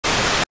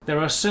There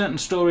are certain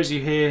stories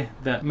you hear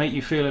that make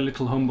you feel a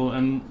little humble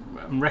and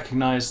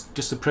recognise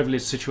just the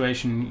privileged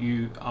situation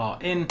you are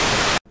in.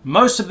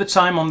 Most of the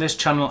time on this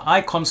channel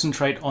I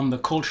concentrate on the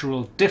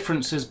cultural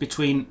differences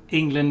between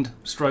England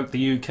 /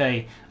 the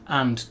UK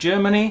and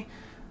Germany.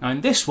 Now in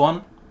this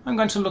one I'm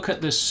going to look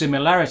at the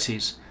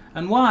similarities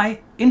and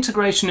why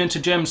integration into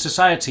German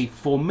society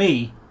for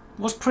me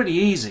was pretty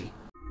easy.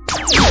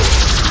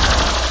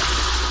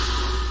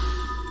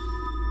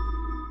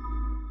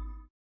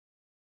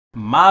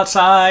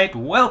 Mahlzeit,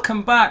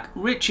 welcome back,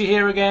 Richie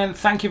here again.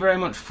 Thank you very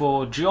much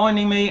for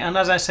joining me, and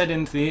as I said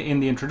in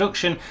the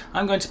introduction,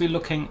 I'm going to be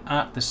looking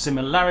at the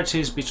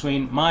similarities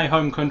between my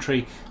home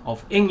country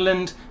of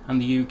England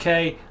and the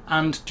UK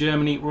and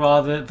Germany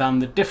rather than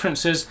the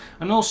differences,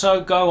 and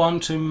also go on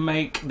to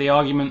make the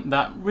argument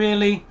that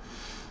really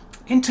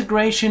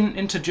integration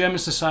into German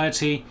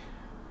society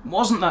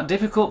wasn't that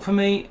difficult for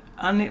me,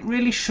 and it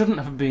really shouldn't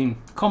have been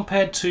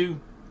compared to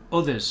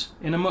others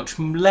in a much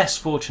less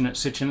fortunate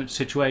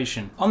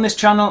situation. On this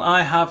channel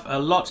I have a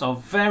lot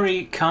of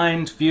very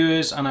kind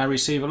viewers and I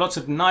receive a lot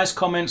of nice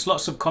comments,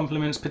 lots of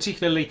compliments,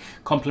 particularly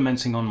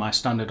complimenting on my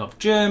standard of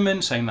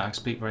German, saying that I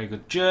speak very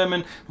good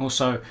German,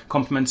 also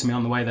complimenting me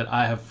on the way that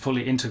I have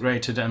fully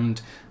integrated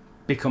and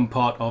become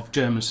part of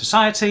German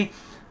society.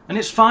 And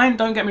it's fine,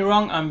 don't get me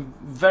wrong, I'm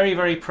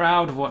very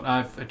proud of what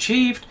I've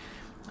achieved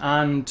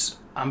and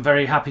I'm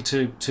very happy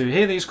to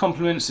hear these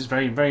compliments. It's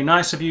very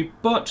nice of you,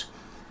 but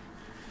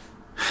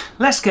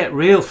let's get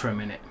real for a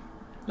minute.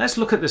 Let's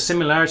look at the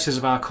similarities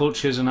of our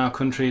cultures and our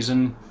countries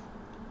and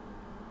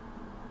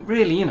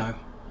really, you know,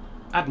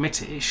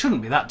 admit it, it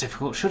shouldn't be that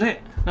difficult, should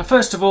it? Now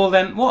first of all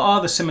then, what are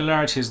the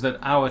similarities that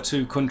our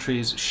two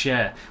countries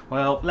share?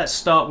 Well, let's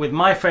start with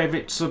my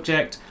favourite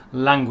subject,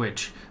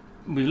 language.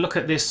 We look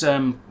at this,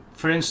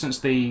 for instance,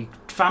 the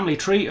family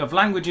tree of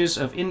languages,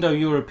 of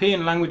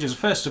Indo-European languages.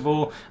 First of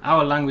all,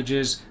 our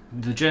languages,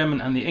 the German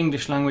and the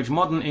English language,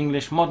 modern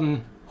English,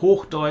 modern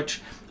Hochdeutsch,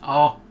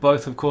 are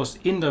both of course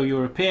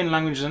Indo-European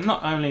languages, and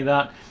not only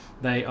that,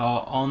 they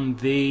are on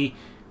the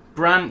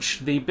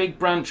branch, the big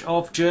branch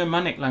of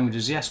Germanic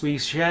languages. Yes, we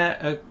share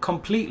a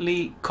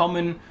completely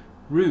common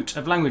root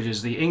of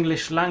languages. The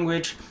English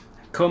language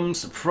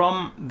comes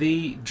from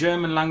the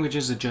German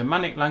languages, the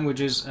Germanic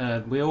languages.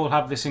 We all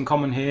have this in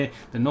common here.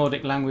 The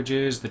Nordic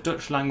languages, the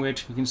Dutch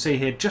language. You can see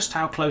here just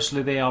how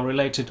closely they are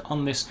related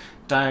on this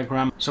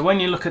diagram. So when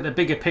you look at the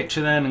bigger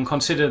picture then and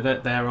consider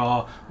that there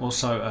are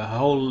also a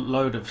whole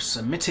load of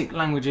Semitic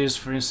languages,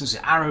 for instance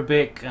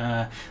Arabic,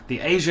 the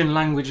Asian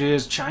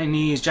languages,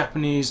 Chinese,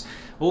 Japanese,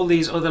 all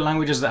these other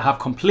languages that have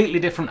completely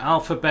different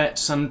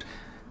alphabets, and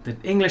the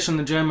English and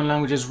the German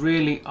languages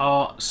really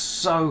are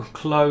so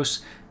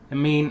close. I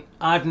mean,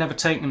 I've never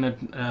taken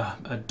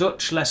a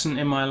Dutch lesson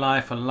in my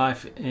life, a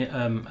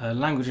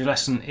language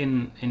lesson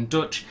in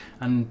Dutch,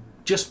 and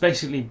just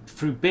basically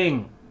through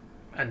being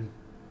a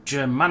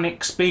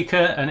Germanic speaker,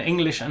 an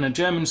English and a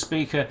German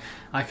speaker,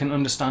 I can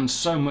understand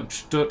so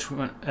much Dutch,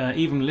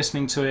 even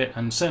listening to it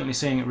and certainly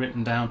seeing it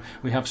written down.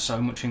 We have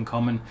so much in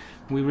common.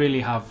 We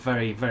really have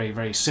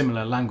very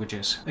similar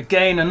languages.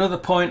 Again, another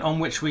point on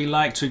which we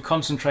like to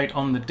concentrate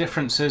on the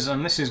differences,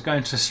 and this is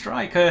going to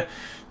strike a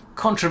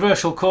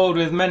controversial chord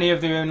with many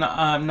of you,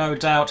 no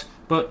doubt,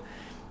 but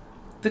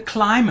the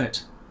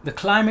climate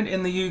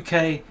in the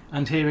UK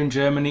and here in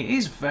Germany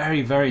is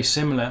very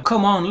similar.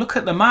 Come on, look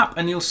at the map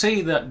and you'll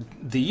see that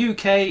the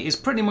UK is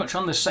pretty much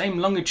on the same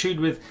longitude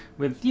with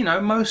you know,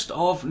 most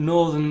of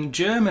northern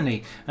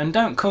Germany. And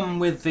don't come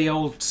with the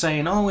old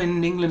saying, oh,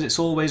 in England it's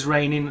always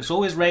raining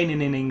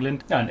in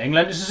England. Ja, in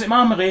England ist es immer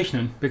am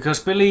Regnen. Because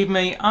believe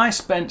me, I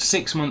spent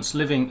 6 months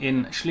living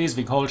in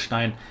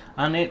Schleswig-Holstein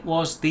and it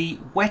was the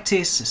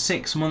wettest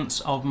 6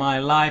 months of my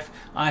life.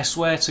 I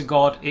swear to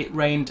God, it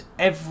rained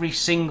every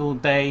single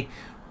day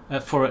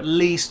for at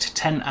least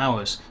 10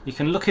 hours. You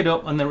can look it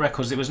up on the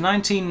records. It was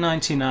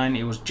 1999,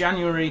 it was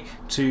January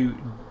to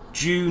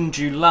June,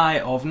 July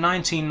of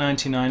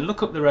 1999.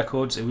 Look up the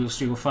records,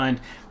 you'll find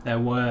there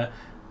were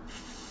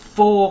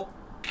 4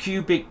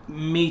 cubic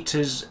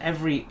meters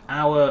every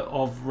hour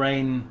of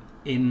rain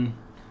in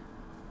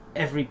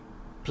every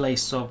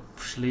place of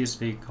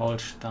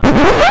Schleswig-Holstein.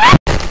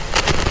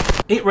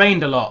 It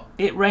rained a lot.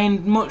 It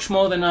rained much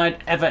more than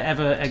I'd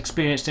ever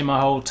experienced in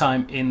my whole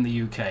time in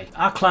the UK.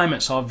 Our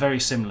climates are very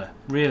similar.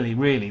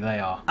 Really they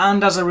are.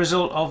 And as a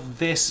result of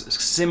this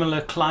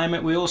similar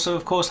climate, we also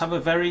of course have a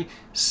very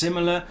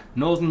similar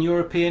Northern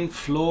European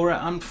flora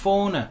and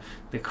fauna.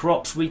 The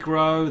crops we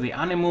grow, the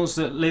animals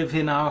that live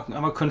in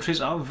our countries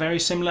are very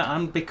similar,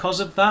 and because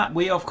of that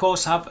we of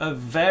course have a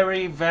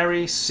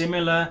very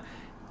similar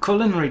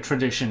culinary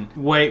tradition.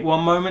 Wait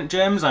one moment,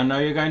 Germs, I know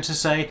you're going to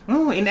say,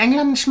 oh, in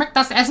England schmeckt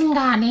das Essen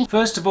gar nicht.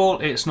 First of all,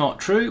 it's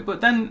not true,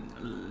 but then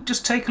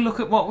just take a look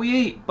at what we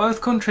eat. Both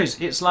countries,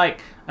 it's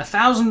like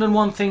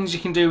 1001 things you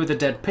can do with a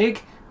dead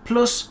pig,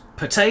 plus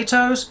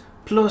potatoes,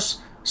 plus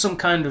some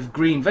kind of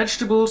green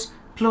vegetables,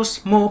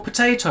 plus more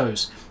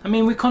potatoes. I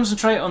mean, we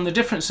concentrate on the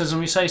differences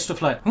and we say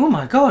stuff like, oh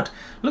my god,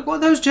 look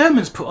what those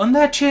Germans put on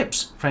their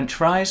chips. French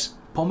fries.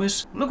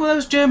 pommes. Look what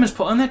those Germans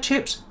put on their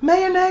chips.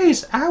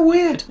 Mayonnaise. How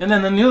weird. And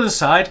then on the other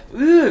side,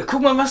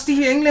 guck mal, was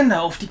die Engländer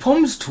auf die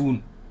Pommes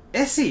tun.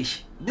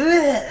 Essig.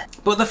 Ugh.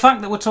 But the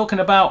fact that we're talking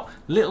about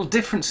little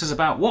differences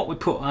about what we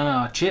put on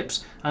our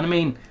chips, and I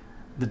mean,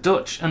 the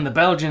Dutch and the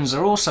Belgians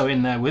are also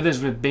in there with us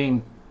with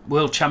being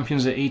world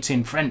champions at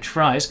eating French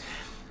fries,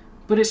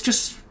 but it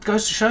just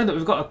goes to show that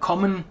we've got a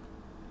common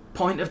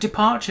point of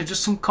departure,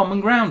 just some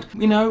common ground.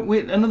 You know,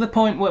 another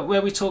point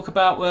where we talk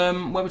about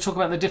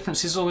the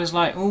differences, always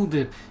like, oh,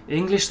 the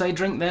English, they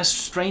drink their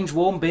strange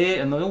warm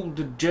beer, and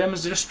the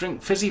Germans just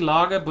drink fizzy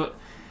lager. But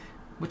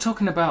we're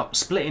talking about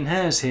splitting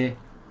hairs here.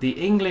 The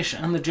English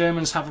and the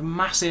Germans have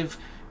massive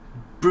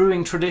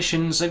brewing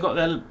traditions. They've got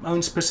their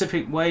own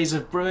specific ways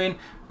of brewing,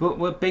 but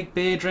we're big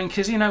beer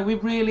drinkers. You know, we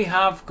really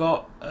have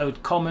got a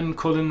common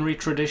culinary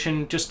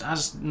tradition, just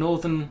as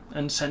Northern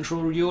and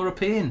Central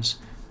Europeans.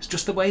 It's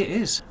just the way it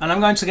is. And I'm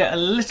going to get a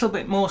little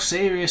bit more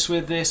serious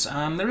with this,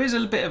 and there is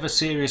a bit of a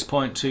serious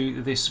point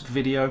to this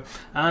video,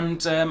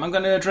 and I'm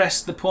going to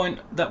address the point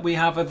that we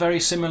have a very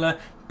similar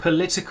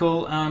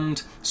political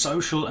and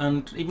social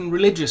and even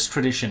religious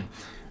tradition.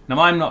 Now,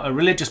 I'm not a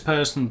religious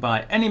person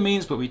by any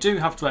means, but we do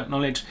have to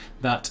acknowledge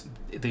that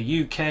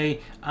the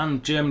UK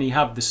and Germany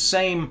have the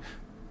same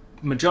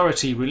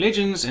majority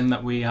religions, in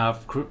that we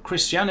have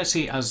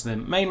Christianity as the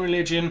main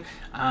religion,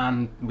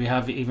 and we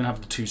even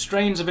have the two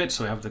strains of it.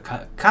 So we have the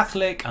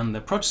Catholic and the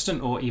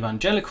Protestant or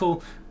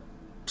evangelical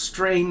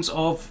strains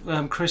of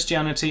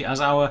Christianity as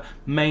our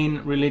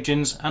main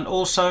religions, and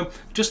also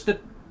just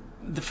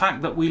the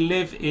fact that we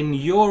live in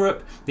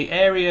Europe, the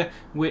area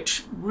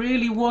which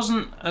really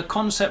wasn't a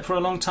concept for a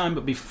long time,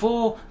 but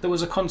before there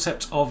was a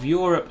concept of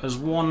Europe as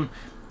one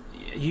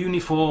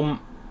uniform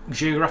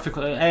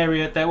geographical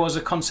area, there was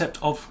a concept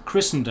of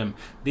Christendom,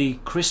 the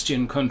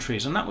Christian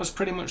countries, and that was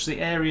pretty much the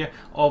area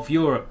of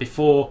Europe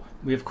before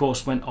we of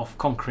course went off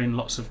conquering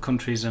lots of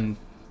countries and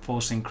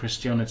forcing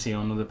Christianity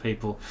on other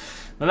people.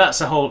 But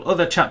that's a whole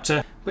other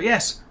chapter. But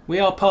yes, we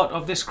are part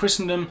of this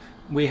Christendom.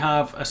 We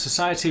have a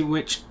society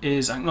which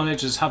is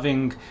acknowledged as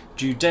having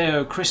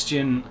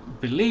Judeo-Christian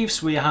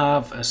beliefs. We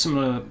have a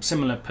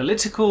similar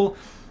political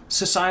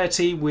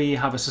society. We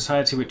have a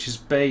society which is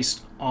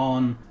based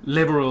on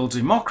liberal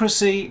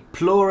democracy,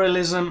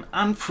 pluralism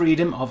and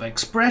freedom of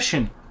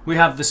expression. We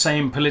have the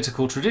same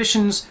political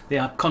traditions,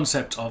 the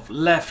concept of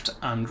left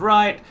and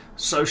right,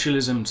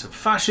 socialism to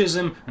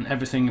fascism and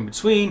everything in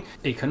between,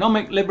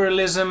 economic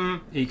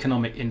liberalism,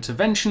 economic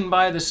intervention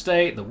by the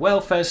state, the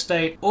welfare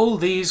state, all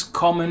these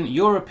common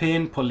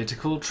European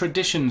political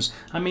traditions.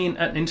 I mean,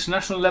 at an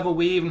international level,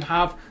 we even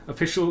have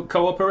official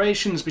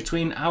cooperations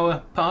between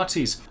our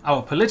parties.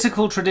 Our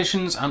political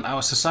traditions and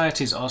our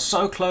societies are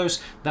so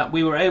close that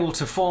we were able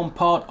to form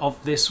part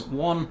of this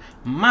one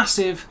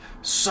massive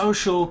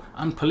social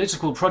and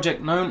political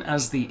project known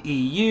as the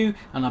EU,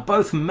 and are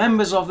both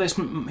members of this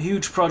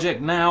huge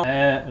project now.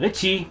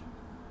 Richie,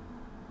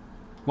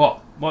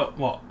 what?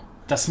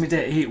 Das mit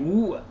der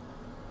EU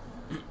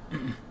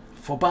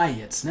vorbei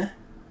jetzt, ne?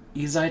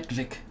 Ihr seid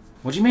weg.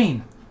 What do you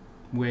mean?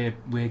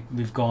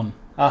 We've gone.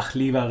 Ach,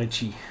 lieber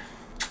Richie.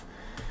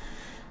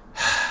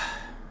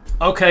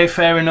 Okay,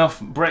 fair enough.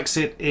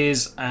 Brexit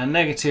is a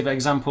negative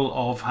example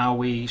of how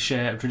we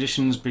share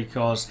traditions,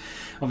 because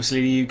obviously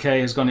the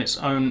UK has gone its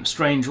own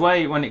strange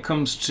way when it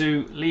comes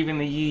to leaving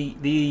the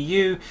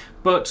EU.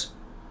 But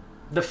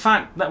the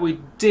fact that we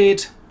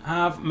did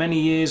have many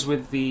years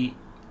with the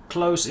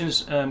close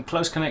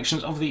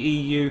connections of the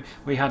EU,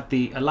 we had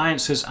the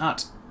alliances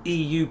at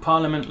EU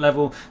Parliament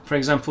level. For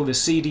example, the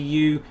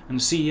CDU and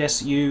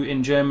CSU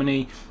in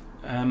Germany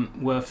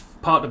were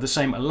part of the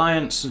same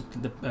alliance,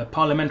 the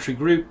parliamentary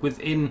group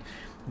within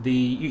the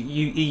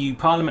EU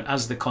Parliament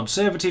as the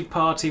Conservative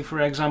Party, for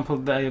example.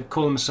 They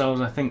call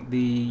themselves, I think, the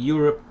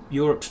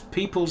Europe's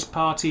People's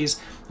Parties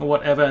or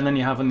whatever, and then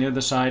you have on the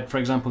other side, for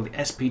example, the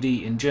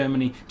SPD in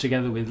Germany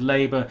together with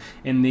Labour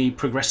in the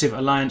Progressive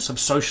Alliance of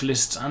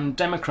Socialists and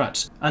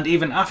Democrats. And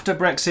even after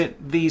Brexit,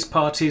 these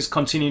parties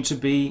continue to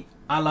be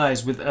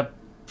allies with a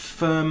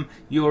firm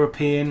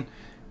European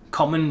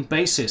common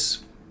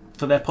basis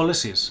for their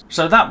policies.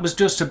 So that was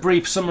just a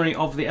brief summary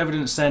of the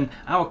evidence then.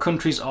 Our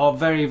countries are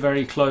very,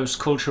 very close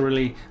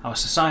culturally. Our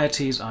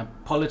societies, our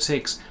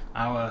politics,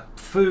 our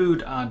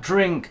food, our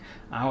drink,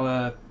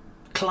 our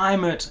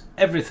climate,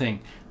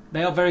 everything.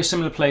 They are very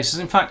similar places.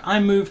 In fact, I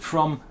moved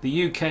from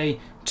the UK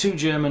to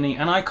Germany,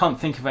 and I can't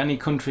think of any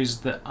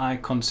countries that I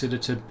consider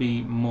to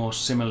be more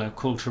similar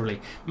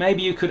culturally.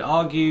 Maybe you could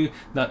argue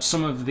that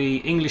some of the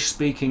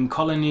English-speaking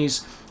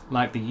colonies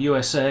like the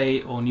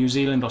USA or New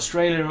Zealand,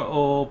 Australia,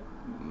 or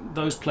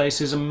those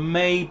places are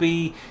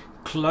maybe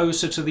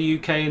closer to the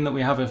UK in that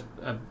we have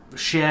a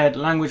shared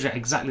language,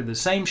 exactly the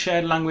same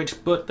shared language,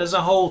 but there's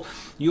a whole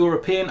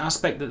European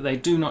aspect that they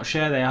do not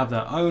share. They have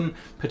their own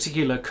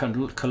particular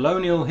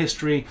colonial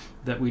history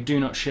that we do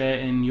not share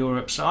in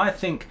Europe. So I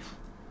think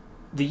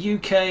the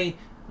UK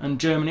and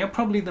Germany are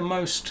probably the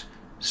most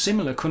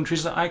similar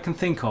countries that I can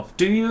think of.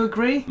 Do you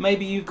agree?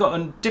 Maybe you've got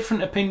a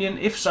different opinion.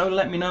 If so,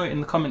 let me know it in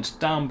the comments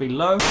down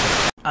below.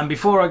 And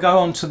before I go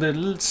on to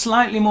the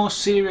slightly more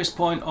serious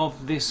point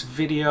of this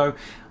video,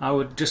 I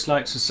would just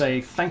like to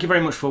say thank you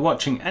very much for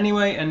watching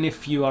anyway, and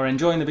if you are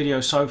enjoying the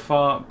video so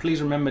far,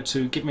 please remember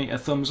to give me a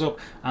thumbs up,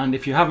 and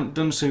if you haven't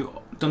done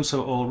so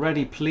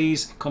already,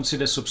 please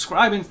consider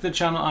subscribing to the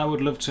channel. I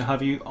would love to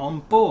have you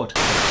on board.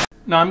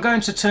 Now I'm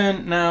going to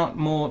turn now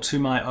more to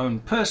my own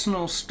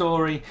personal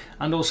story,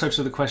 and also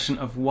to the question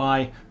of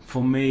why,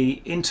 for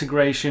me,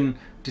 integration,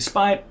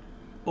 despite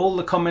all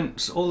the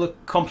comments, all the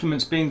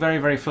compliments being very,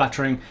 very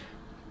flattering,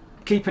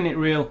 keeping it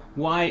real,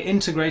 why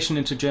integration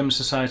into German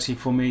society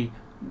for me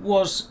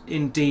was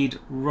indeed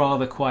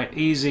rather quite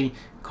easy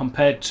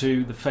compared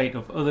to the fate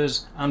of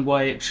others, and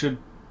why it should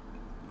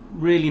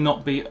really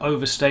not be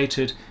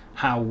overstated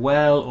how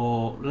well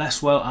or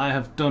less well I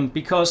have done,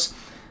 because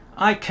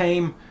I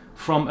came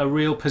from a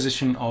real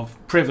position of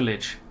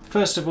privilege.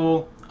 First of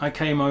all, I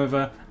came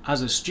over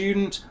as a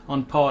student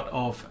on part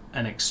of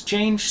an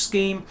exchange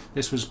scheme.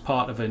 This was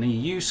part of an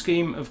EU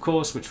scheme, of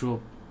course, which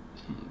will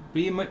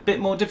be a bit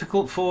more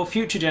difficult for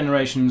future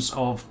generations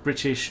of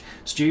British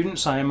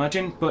students, I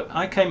imagine. But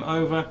I came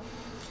over,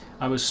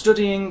 I was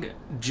studying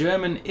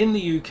German in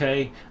the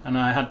UK, and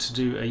I had to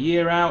do a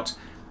year out.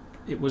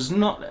 It was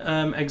not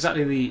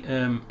exactly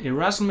the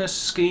Erasmus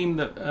scheme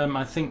that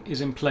I think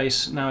is in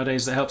place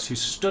nowadays that helps you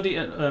study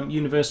at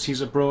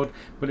universities abroad,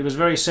 but it was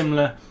very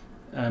similar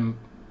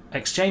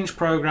exchange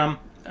program,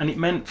 and it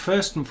meant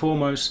first and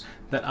foremost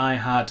that I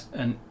had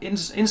an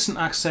instant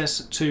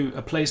access to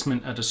a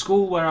placement at a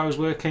school where I was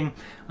working,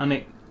 and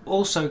it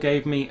also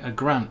gave me a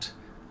grant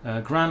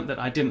that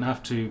I didn't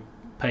have to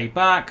pay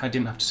back. I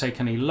didn't have to take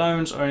any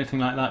loans or anything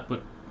like that,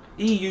 but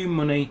EU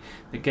money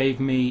that gave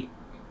me,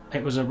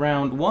 it was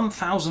around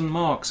 1,000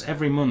 marks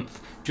every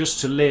month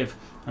just to live,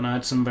 and I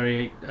had some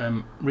very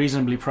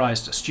reasonably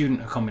priced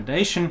student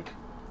accommodation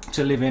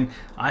to live in.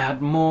 I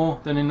had more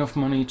than enough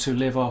money to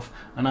live off,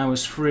 and I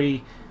was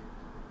free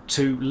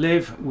to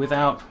live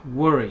without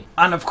worry.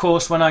 And of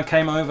course, when I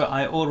came over,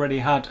 I already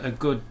had a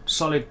good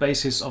solid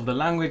basis of the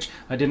language.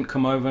 I didn't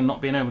come over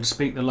not being able to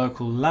speak the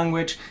local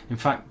language. In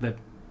fact, the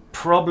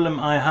problem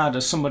I had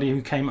as somebody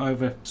who came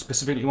over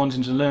specifically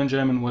wanting to learn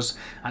German was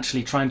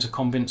actually trying to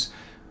convince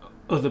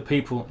other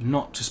people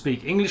not to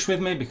speak English with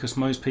me, because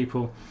most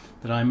people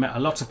that I met, a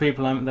lot of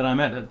people that I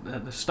met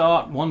at the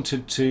start,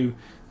 wanted to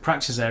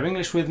practice their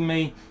English with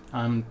me,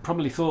 and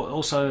probably thought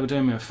also they were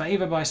doing me a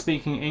favour by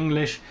speaking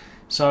English.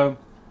 So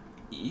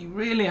you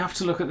really have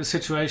to look at the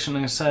situation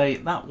and say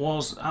that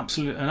was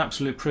an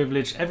absolute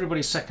privilege.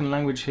 Everybody's second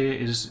language here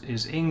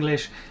is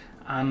English,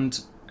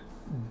 and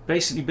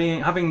basically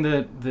having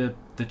the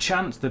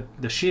chance,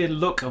 the sheer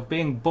luck of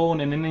being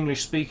born in an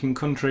English speaking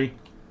country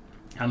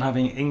and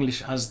having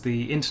English as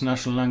the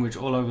international language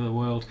all over the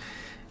world,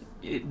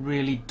 it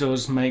really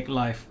does make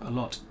life a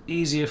lot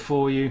easier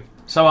for you.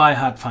 So I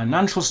had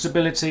financial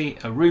stability,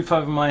 a roof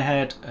over my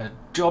head, a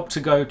job to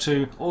go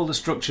to, all the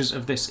structures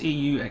of this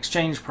EU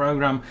exchange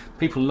program,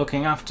 people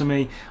looking after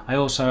me. I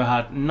also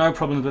had no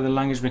problems with the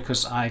language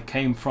because I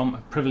came from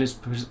a privileged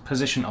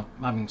position of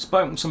having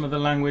spoken some of the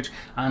language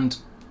and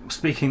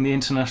speaking the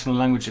international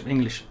language of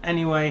English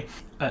anyway.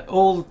 At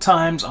all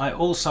times I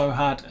also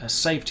had a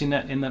safety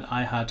net in that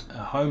I had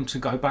a home to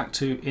go back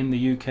to in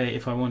the UK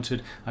if I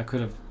wanted. I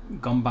could have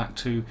gone back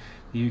to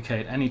the UK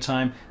at any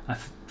time. I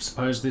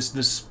suppose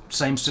this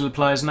same still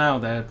applies now.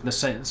 The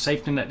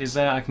safety net is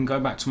there. I can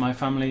go back to my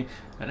family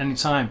at any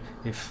time.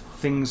 If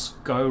things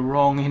go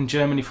wrong in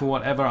Germany for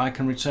whatever, I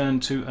can return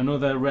to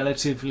another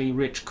relatively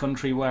rich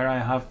country where I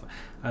have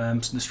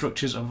the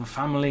structures of a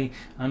family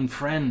and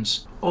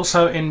friends.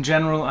 Also, in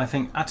general, I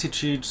think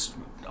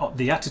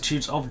the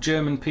attitudes of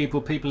German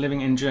people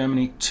living in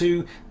Germany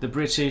to the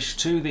British,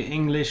 to the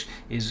English,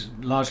 is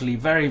largely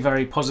very,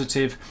 very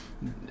positive.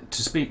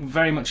 To speak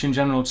very much in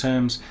general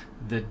terms,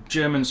 the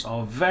Germans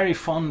are very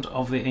fond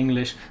of the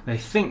English. They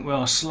think we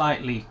are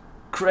slightly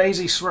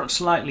crazy,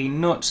 slightly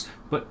nuts,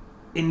 but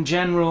in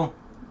general,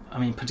 I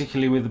mean,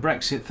 particularly with the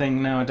Brexit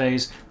thing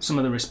nowadays, some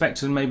of the respect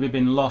has maybe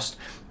been lost,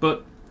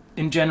 but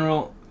in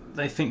general,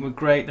 they think we're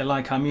great. They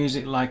like our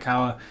music, like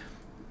our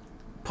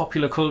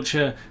popular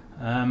culture,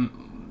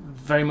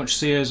 very much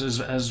see us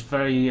as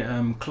very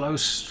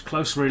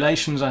close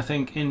relations, I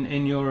think,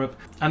 in Europe.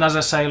 And as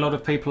I say, a lot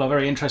of people are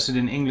very interested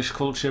in English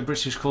culture,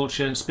 British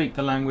culture, speak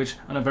the language,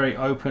 and are very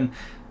open.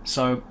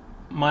 So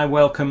my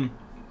welcome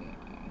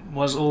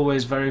was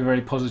always very,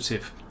 very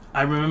positive.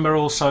 I remember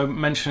also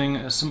mentioning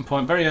at some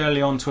point very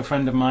early on to a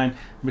friend of mine,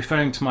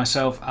 referring to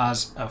myself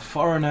as a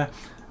foreigner,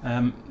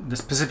 the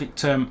specific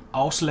term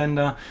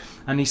Ausländer,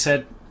 and he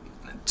said,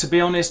 to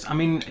be honest, I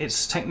mean,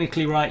 it's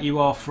technically right, you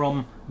are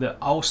from the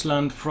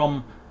Ausland,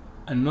 from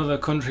another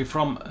country,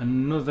 from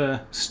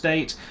another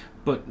state,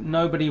 but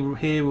nobody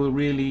here will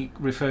really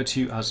refer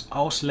to you as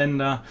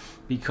Ausländer,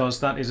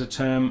 because that is a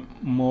term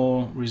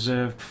more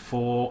reserved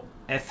for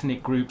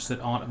ethnic groups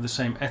that aren't of the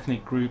same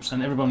ethnic groups,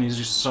 and everyone is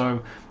just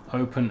so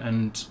open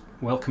and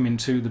welcoming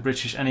to the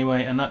British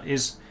anyway, and that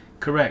is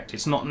correct.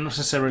 It's not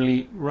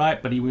necessarily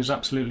right, but he was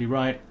absolutely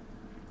right.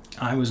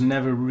 I was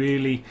never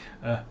really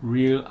a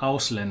real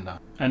Ausländer.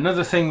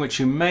 Another thing which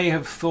you may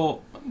have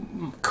thought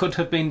could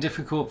have been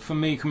difficult for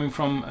me coming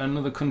from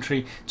another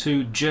country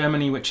to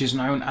Germany, which is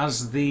known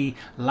as the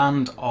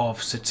land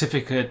of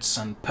certificates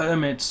and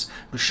permits,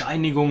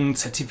 Bescheinigungen,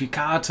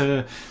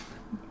 Zertifikate.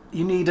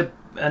 You need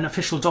an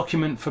official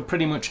document for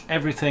pretty much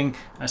everything,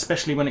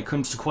 especially when it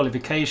comes to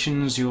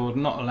qualifications. You're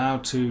not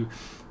allowed to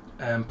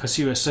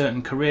pursue a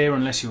certain career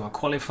unless you are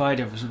qualified,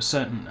 you have a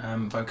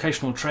certain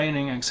vocational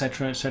training,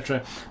 etc,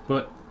 etc.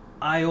 But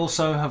I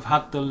also have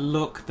had the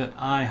luck that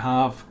I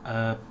have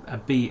a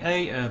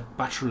BA, a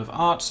Bachelor of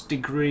Arts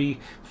degree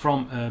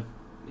from a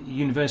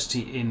university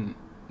in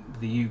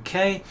the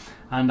UK,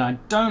 and I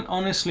don't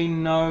honestly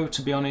know,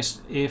 to be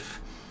honest,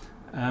 if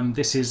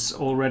this is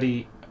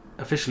already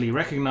officially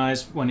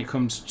recognised when it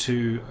comes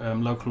to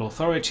local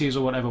authorities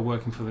or whatever,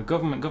 working for the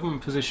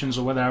government positions,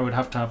 or whether I would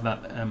have to have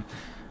that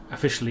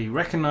officially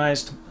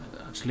recognised,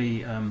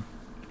 actually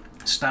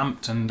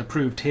stamped and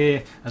approved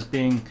here as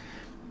being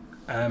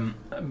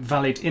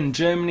valid in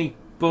Germany.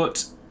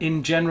 But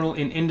in general,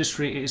 in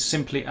industry, it is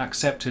simply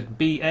accepted.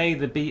 BA,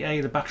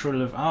 the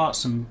Bachelor of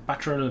Arts and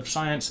Bachelor of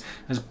Science,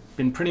 has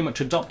been pretty much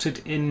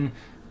adopted in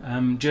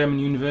German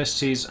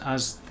universities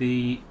as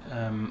the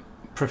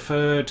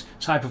preferred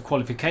type of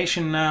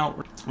qualification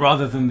now,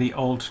 rather than the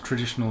old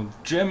traditional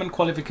German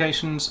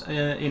qualifications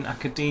in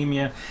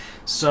academia.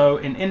 So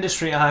in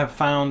industry, I have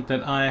found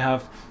that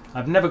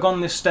I've never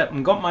gone this step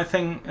and got my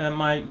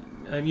my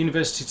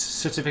university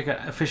certificate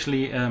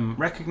officially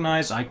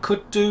recognised. I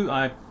could do.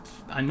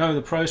 I know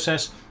the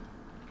process.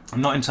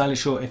 I'm not entirely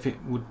sure if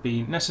it would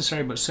be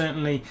necessary, but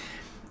certainly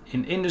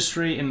in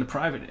industry, in the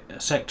private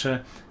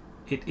sector,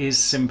 it is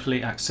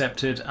simply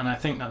accepted, and I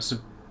think that's a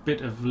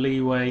bit of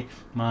leeway.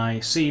 My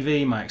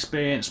CV, my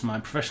experience, my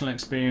professional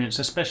experience,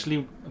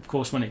 especially of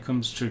course when it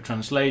comes to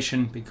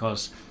translation,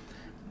 because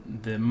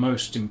the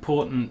most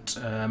important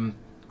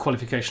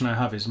qualification I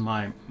have is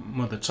my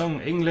mother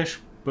tongue, English,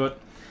 but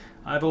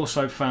I've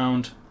also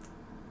found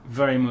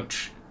very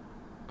much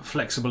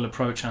flexible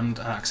approach and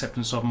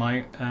acceptance of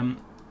my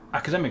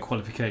academic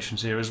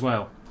qualifications here as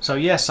well. So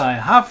yes, I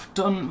have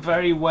done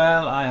very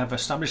well. I have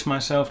established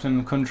myself in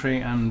the country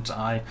and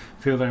I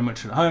feel very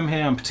much at home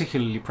here. I'm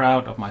particularly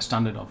proud of my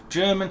standard of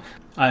German.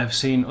 I have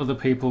seen other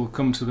people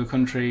come to the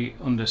country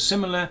under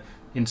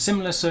in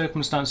similar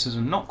circumstances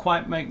and not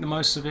quite make the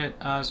most of it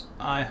as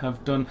I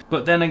have done.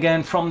 But then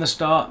again, from the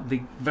start,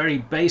 the very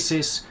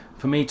basis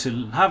for me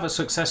to have a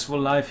successful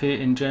life here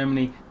in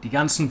Germany, die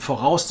ganzen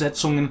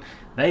Voraussetzungen,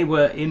 they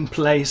were in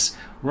place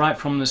right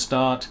from the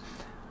start.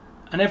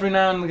 And every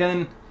now and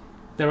again,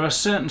 there are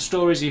certain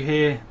stories you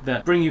hear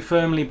that bring you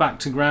firmly back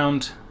to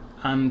ground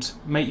and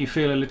make you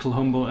feel a little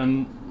humble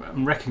and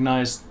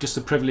recognise just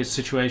the privileged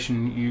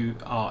situation you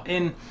are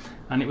in.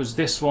 And it was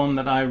this one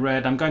that I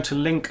read. I'm going to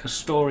link a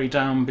story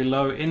down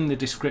below in the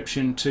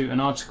description to an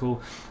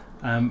article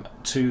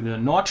to the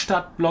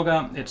Nordstadt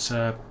blogger. It's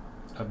a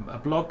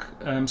blog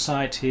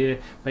site here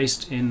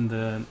based in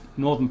the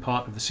northern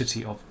part of the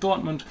city of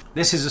Dortmund.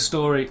 This is a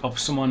story of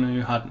someone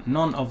who had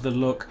none of the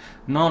luck,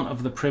 none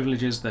of the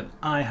privileges that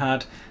I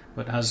had,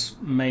 but has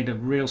made a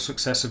real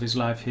success of his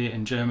life here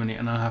in Germany,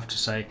 and I have to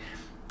say,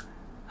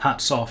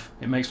 hats off.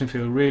 It makes me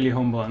feel really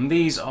humble, and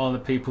these are the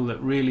people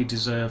that really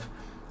deserve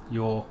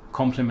your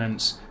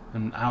compliments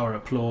and our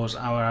applause,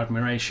 our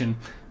admiration.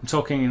 I'm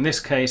talking in this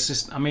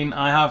case, I mean, we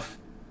have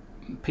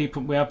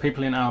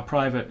people in our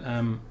private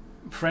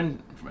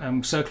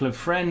circle of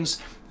friends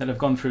that have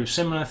gone through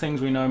similar things.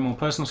 We know more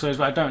personal stories,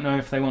 but I don't know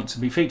if they want to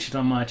be featured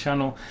on my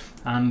channel.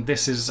 And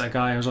this is a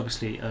guy who's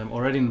obviously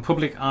already in the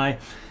public eye.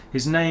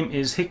 His name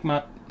is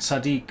Hikmat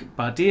Sadiq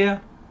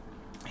Badir.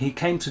 He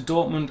came to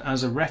Dortmund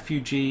as a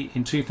refugee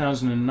in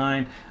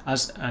 2009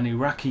 as an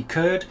Iraqi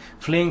Kurd,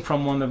 fleeing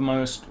from one of the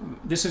most...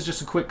 This is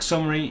just a quick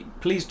summary.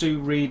 Please do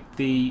read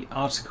the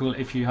article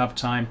if you have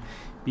time,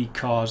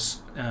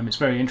 because it's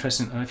very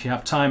interesting. And if you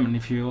have time, and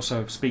if you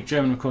also speak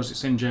German, of course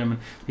it's in German.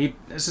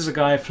 This is a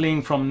guy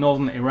fleeing from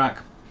northern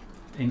Iraq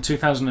in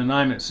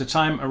 2009. It's a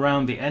time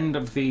around the end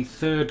of the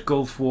Third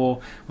Gulf War,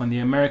 when the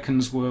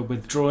Americans were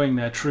withdrawing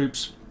their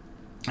troops,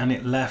 and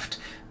it left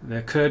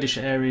the Kurdish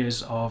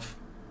areas of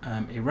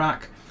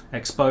Iraq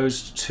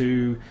exposed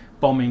to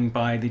bombing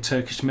by the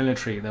Turkish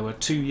military. There were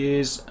 2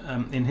 years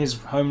in his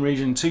home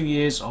region, 2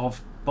 years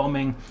of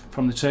bombing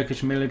from the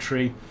Turkish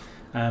military,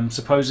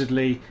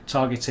 supposedly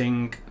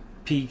targeting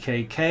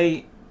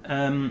PKK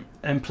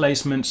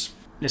emplacements.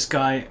 This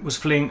guy was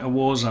fleeing a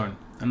war zone,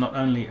 and not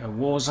only a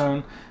war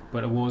zone,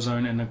 but a war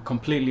zone in a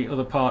completely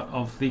other part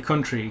of the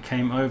country. He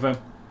came over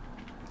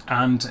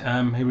and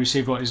he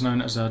received what is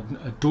known as a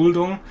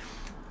Duldung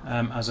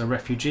as a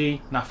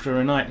refugee, and after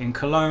a night in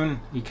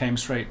Cologne he came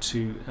straight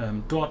to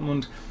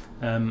Dortmund.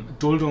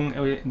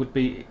 Duldung would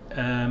be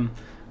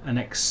an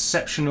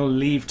exceptional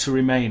leave to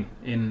remain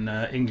in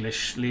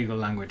English legal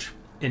language.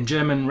 In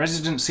German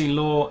residency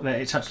law,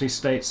 it actually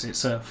states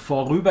it's a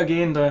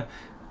vorübergehende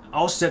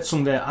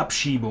Aussetzung der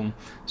Abschiebung,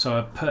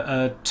 so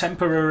a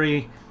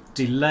temporary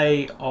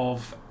delay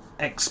of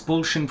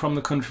expulsion from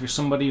the country for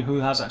somebody who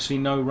has actually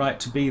no right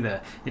to be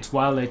there. It's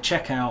while they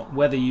check out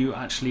whether you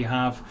actually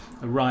have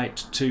a right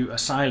to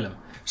asylum.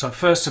 So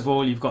first of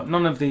all, you've got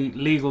none of the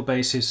legal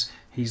basis.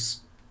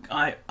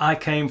 I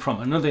came from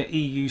another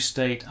EU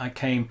state.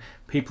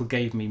 People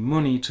gave me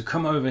money to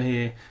come over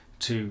here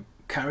to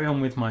carry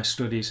on with my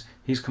studies.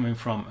 He's coming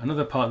from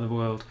another part of the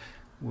world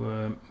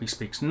where he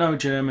speaks no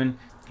German.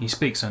 He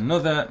speaks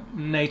another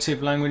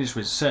native language,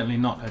 which is certainly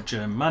not a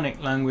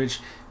Germanic language.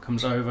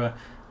 Comes over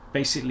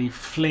basically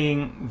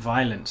fleeing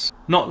violence.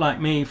 Not like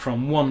me,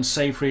 from one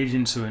safe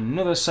region to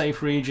another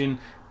safe region,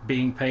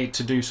 being paid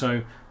to do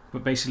so,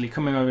 but basically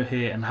coming over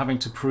here and having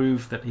to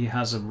prove that he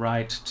has a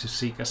right to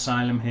seek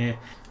asylum here.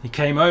 He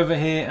came over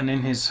here, and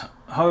in his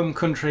home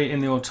country, in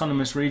the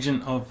autonomous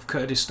region of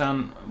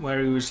Kurdistan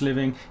where he was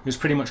living, he was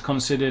pretty much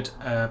considered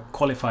a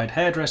qualified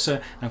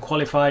hairdresser. Now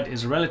qualified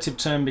is a relative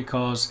term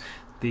because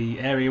the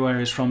area where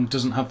he's from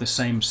doesn't have the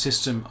same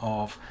system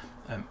of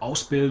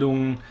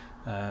Ausbildung,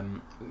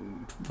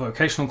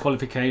 vocational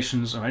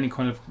qualifications or any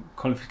kind of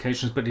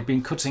qualifications, but he'd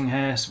been cutting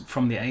hair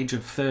from the age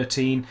of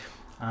 13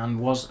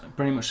 and was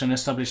pretty much an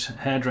established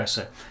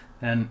hairdresser.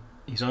 Then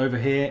he's over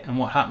here, and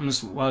what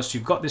happens, whilst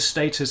you've got this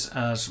status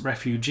as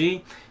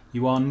refugee,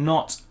 you are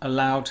not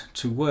allowed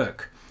to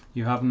work.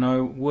 You have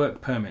no work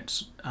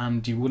permits,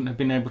 and you wouldn't have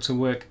been able to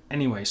work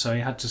anyway, so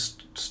he had to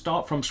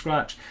start from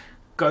scratch,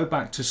 go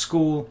back to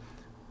school.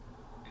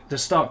 The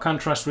stark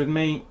contrast with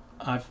me,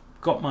 I've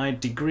got my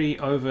degree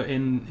over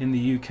in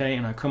the UK,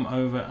 and I come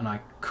over and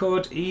I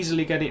could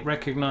easily get it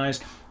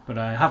recognised, but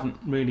I haven't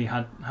really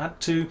had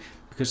to,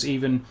 because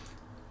even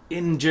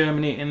in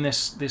Germany, in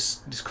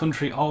this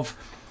country of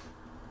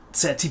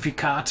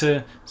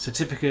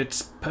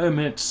certificates,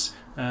 permits,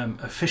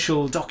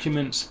 official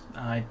documents,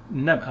 I've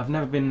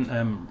never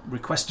been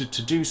requested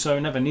to do so,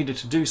 never needed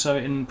to do so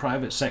in the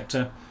private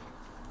sector.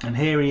 And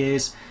here he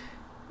is,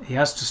 he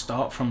has to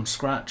start from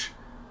scratch.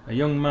 A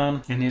young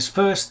man. In his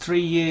first 3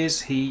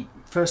 years, he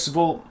first of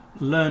all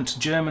learnt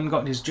German,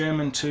 got his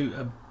German to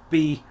a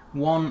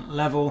B1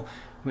 level,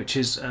 which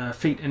is a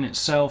feat in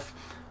itself,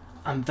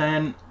 and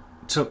then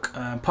took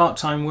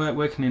part-time work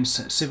working in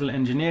civil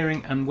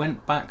engineering, and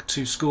went back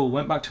to school,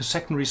 went back to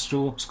secondary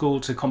school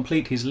to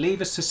complete his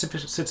leaver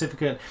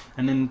certificate,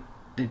 and then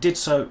he did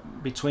so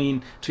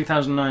between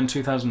 2009 and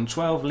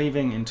 2012,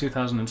 leaving in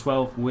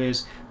 2012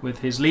 with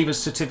his leaver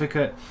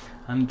certificate,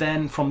 and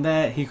then from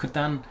there he could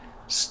then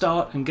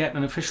start and get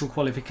an official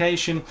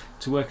qualification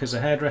to work as a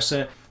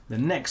hairdresser. The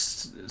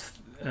next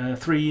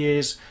 3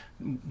 years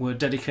were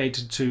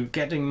dedicated to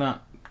getting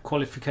that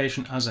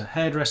qualification as a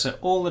hairdresser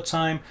all the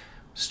time,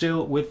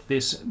 still with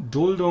this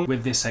Duldung,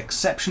 with this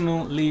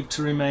exceptional leave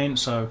to remain,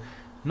 so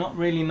not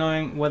really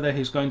knowing whether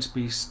he's going to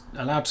be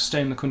allowed to stay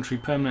in the country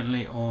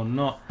permanently or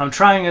not. I'm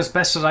trying as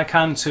best as I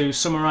can to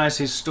summarise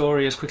his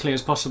story as quickly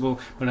as possible,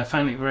 but I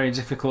find it very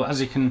difficult.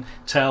 As you can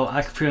tell,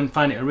 I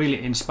find it a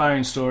really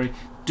inspiring story.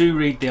 Do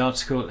read the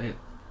article,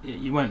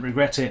 you won't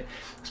regret it.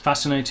 It's a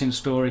fascinating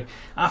story.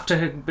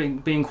 After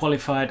being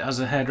qualified as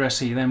a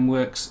hairdresser, he then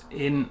works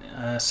in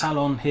a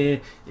salon here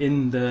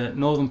in the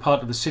northern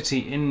part of the city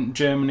in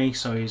Germany.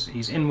 So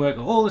he's in work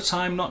all the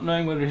time, not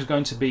knowing whether he's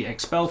going to be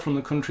expelled from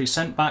the country,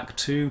 sent back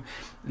to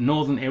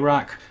northern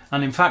Iraq.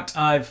 And in fact,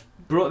 I've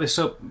brought this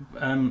up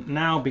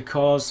now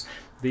because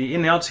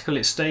in the article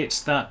it states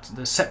that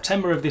the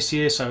September of this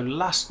year, so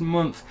last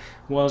month,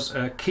 was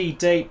a key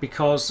date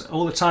because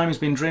all the time he's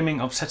been dreaming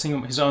of setting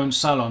up his own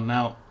salon.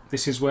 Now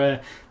this is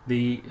where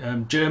the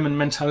German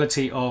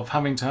mentality of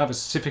having to have a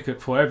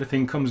certificate for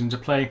everything comes into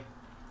play.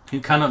 You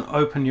cannot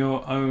open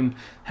your own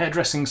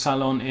hairdressing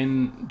salon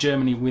in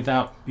Germany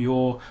without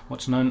your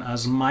what's known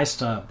as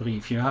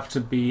Meisterbrief. You have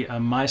to be a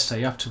Meister,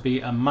 you have to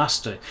be a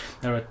master.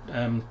 There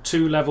are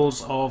 2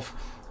 levels of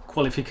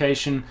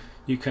qualification.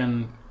 You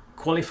can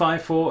qualify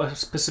for a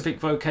specific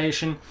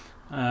vocation,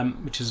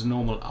 which is a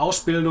normal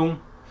Ausbildung,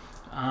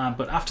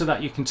 but after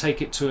that you can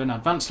take it to an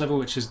advanced level,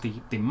 which is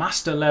the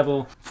master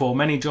level. For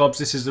many jobs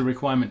this is the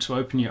requirement to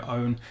open your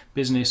own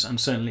business, and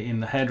certainly in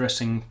the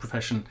hairdressing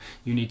profession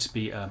you need to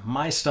be a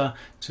Meister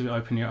to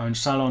open your own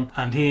salon.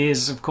 And he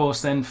is of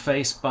course then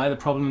faced by the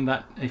problem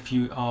that if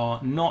you are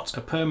not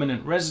a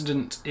permanent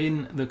resident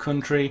in the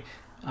country,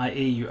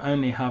 i.e. you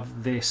only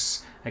have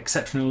this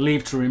exceptional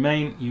leave to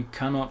remain, you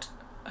cannot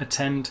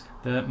attend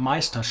the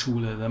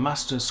Meisterschule, the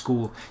master's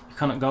school. You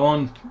cannot go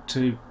on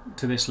to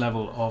this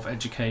level of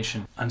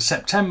education. And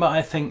September,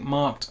 I think,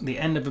 marked the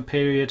end of a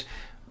period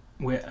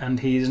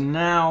and he is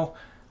now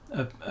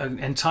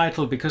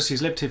entitled, because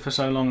he's lived here for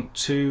so long,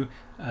 to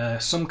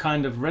some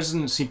kind of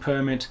residency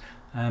permit.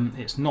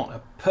 It's not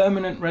a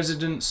permanent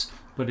residence,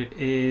 but it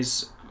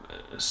is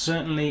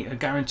certainly a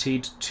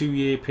guaranteed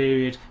 2-year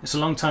period. It's a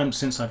long time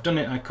since I've done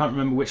it. I can't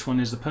remember which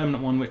one is the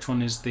permanent one, which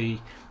one is the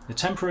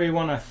temporary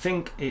one. I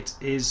think it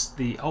is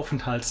the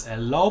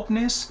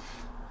Aufenthaltserlaubnis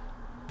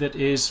that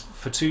is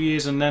for 2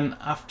 years, and then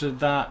after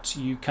that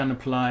you can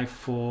apply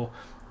for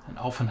an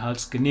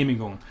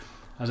Aufenthaltsgenehmigung.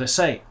 As I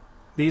say,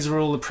 these are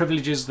all the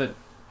privileges that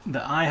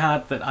I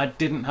had that I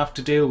didn't have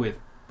to deal with.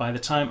 By the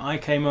time I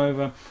came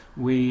over,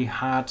 we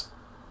had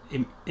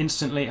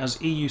instantly.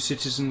 As EU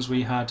citizens,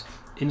 we had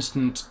the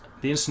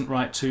instant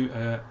right to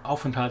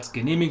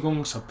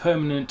Aufenthaltsgenehmigung, so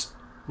permanent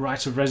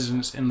right of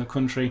residence in the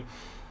country.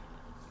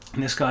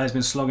 And this guy has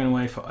been slogging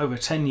away for over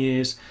 10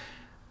 years,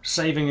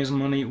 saving his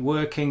money,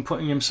 working,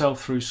 putting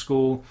himself through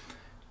school,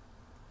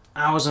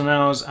 hours and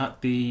hours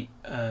at the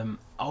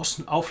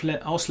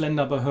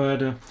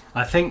Ausländerbehörde.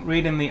 I think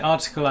reading the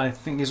article, I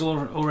think he's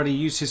already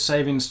used his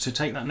savings to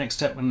take that next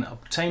step and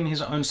obtain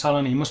his own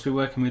salon. He must be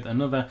working with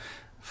another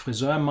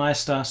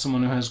Friseurmeister,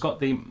 someone who has got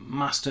the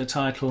master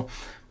title.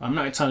 I'm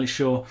not entirely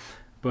sure,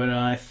 but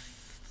I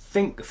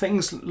think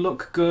things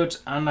look good,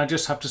 and I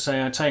just have to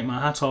say I take my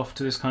hat off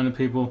to this kind of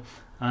people,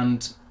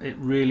 and it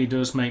really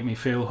does make me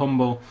feel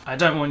humble. I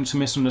don't want you to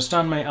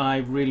misunderstand me. I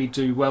really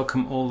do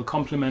welcome all the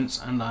compliments,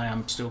 and I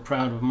am still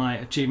proud of my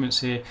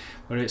achievements here,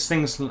 but it's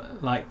things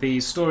like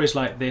these, stories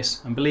like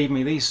this, and believe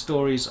me, this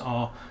story is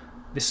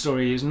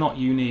not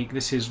unique.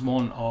 This is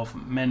one of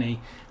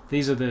many.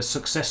 These are the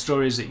success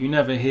stories that you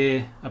never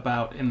hear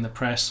about in the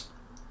press.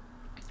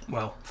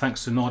 Well,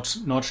 thanks to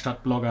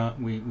Nordstadt Blogger,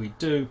 we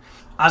do.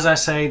 As I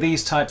say,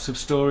 these types of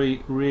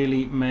story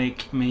really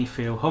make me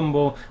feel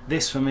humble.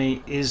 This for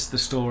me is the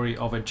story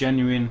of a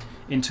genuine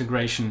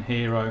integration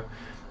hero.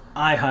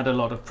 I had a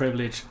lot of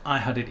privilege. I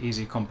had it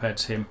easy compared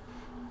to him.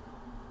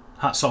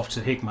 Hats off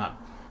to Hikmat.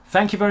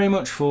 Thank you very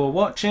much for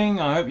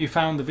watching. I hope you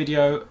found the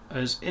video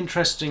as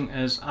interesting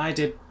as I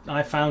did.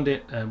 I found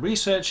it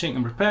researching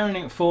and preparing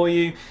it for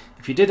you.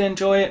 If you did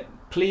enjoy it,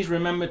 please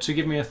remember to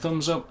give me a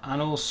thumbs up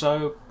and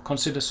also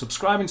consider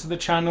subscribing to the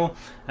channel.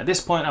 At this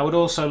point, I would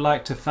also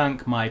like to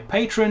thank my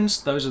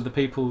patrons. Those are the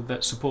people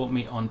that support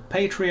me on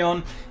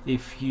Patreon.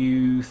 If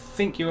you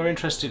think you're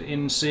interested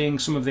in seeing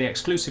some of the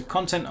exclusive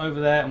content over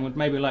there and would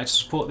maybe like to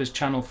support this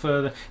channel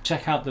further,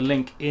 check out the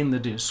link in the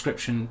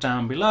description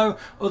down below.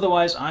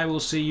 Otherwise, I will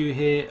see you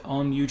here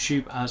on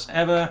YouTube as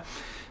ever.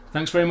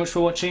 Thanks very much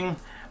for watching.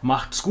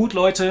 Macht's gut,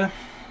 Leute.